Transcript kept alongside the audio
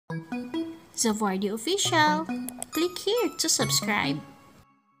Zavardi Official. Click here to subscribe.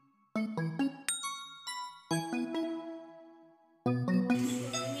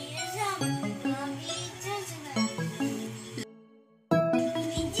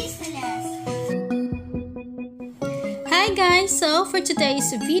 Hi guys, so for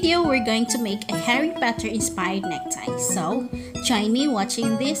today's video, we're going to make a Harry Potter inspired necktie. So, join me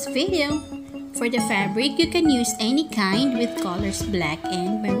watching this video. For the fabric, you can use any kind with colors black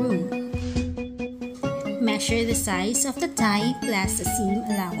and maroon. Measure the size of the tie plus the seam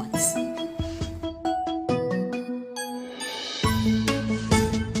allowance.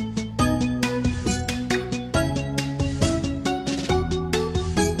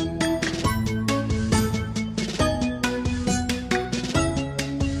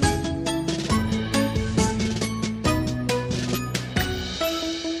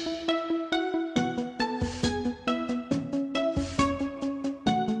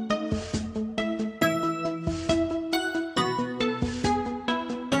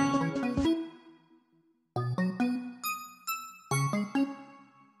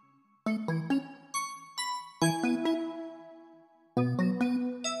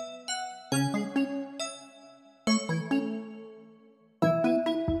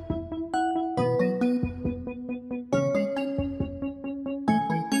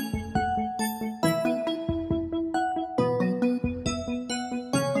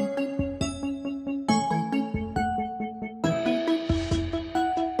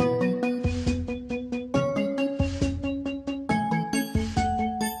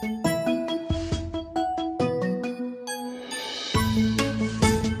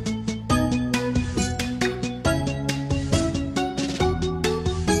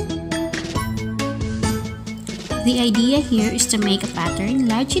 The idea here is to make a pattern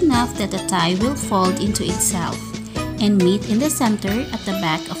large enough that the tie will fold into itself and meet in the center at the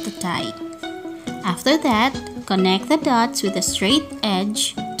back of the tie. After that, connect the dots with a straight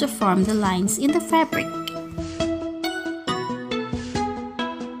edge to form the lines in the fabric.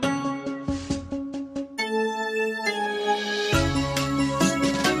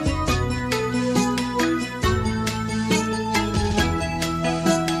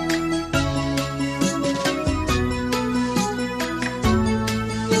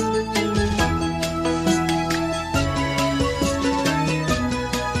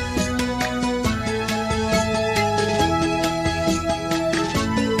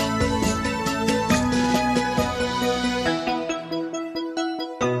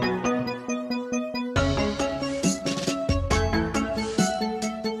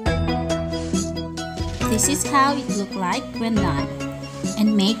 This is how it looks like when done,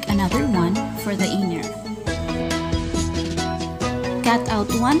 and make another one for the inner. Cut out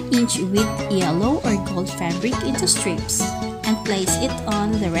 1 inch width yellow or gold fabric into strips and place it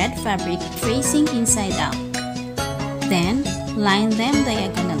on the red fabric facing inside out. Then, line them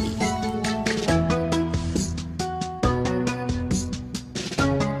diagonally.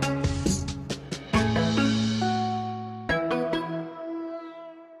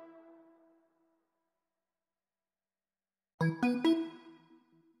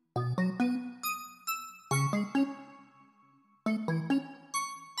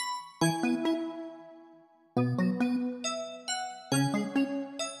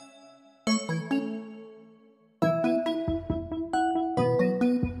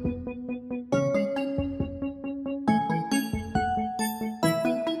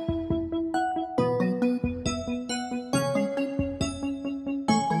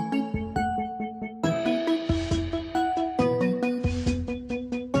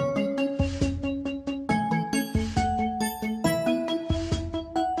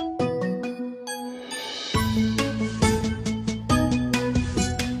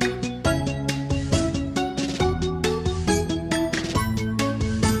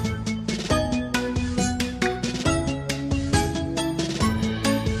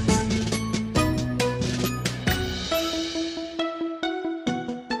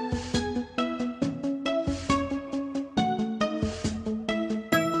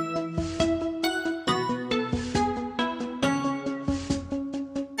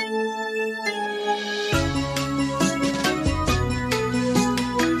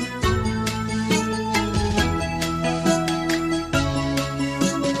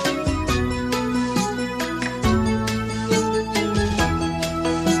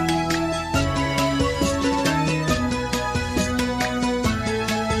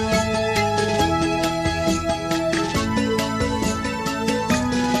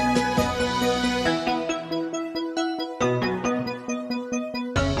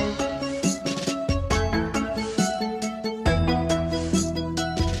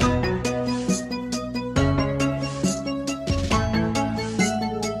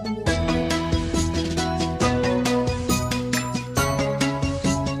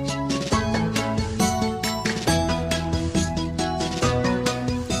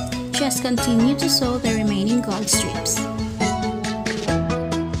 Just continue to sew the remaining gold strips.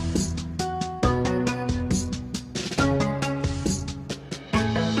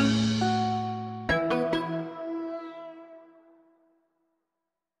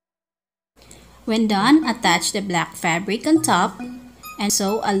 When done, attach the black fabric on top and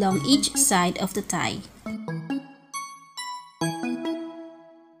sew along each side of the tie.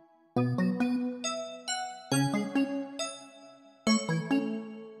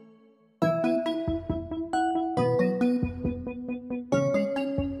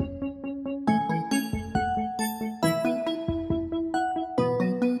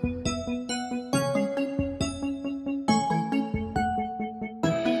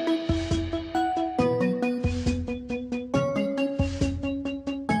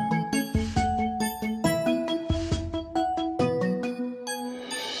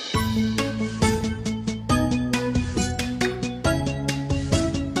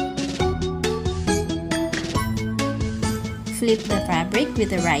 Flip the fabric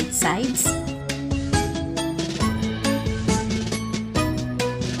with the right sides.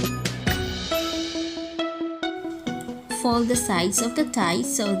 Fold the sides of the tie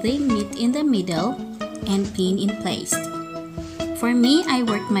so they meet in the middle and pin in place. For me, I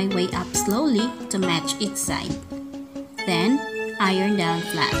work my way up slowly to match each side. Then, iron down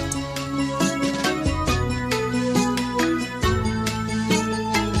flat.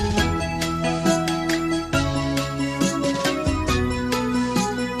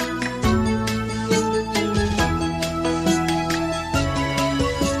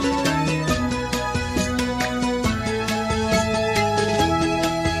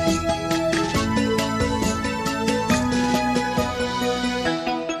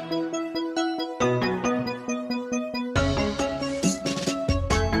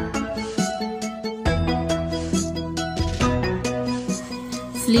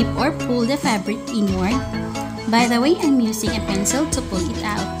 Flip or pull the fabric inward. By the way, I'm using a pencil to pull it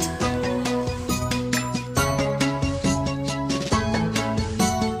out.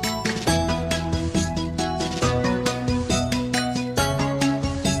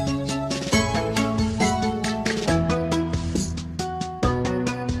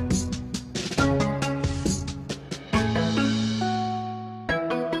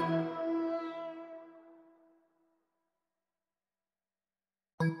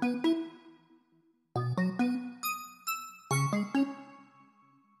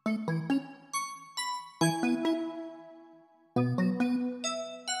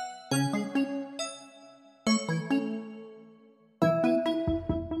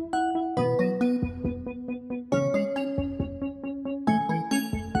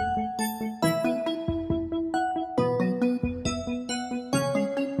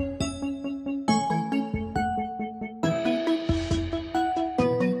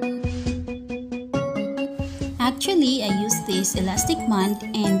 Actually, I use this elastic band,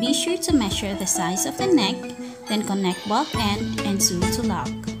 and be sure to measure the size of the neck, then connect both end and sew to lock.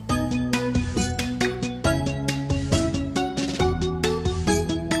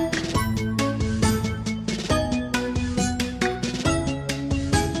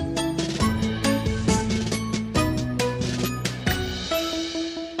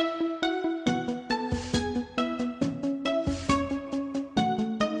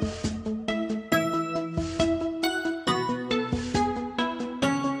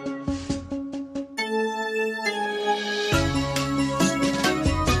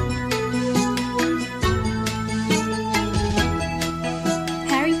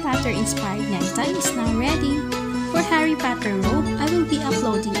 Inspired necktie is now ready. For Harry Potter robe, I will be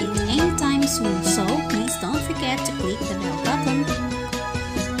uploading it anytime soon, so please don't forget to click the bell button.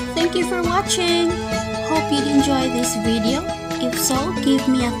 Thank you for watching. Hope you enjoyed this video. If so, give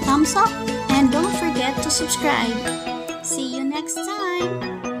me a thumbs up and don't forget to subscribe. See you next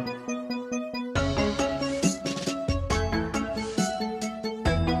time.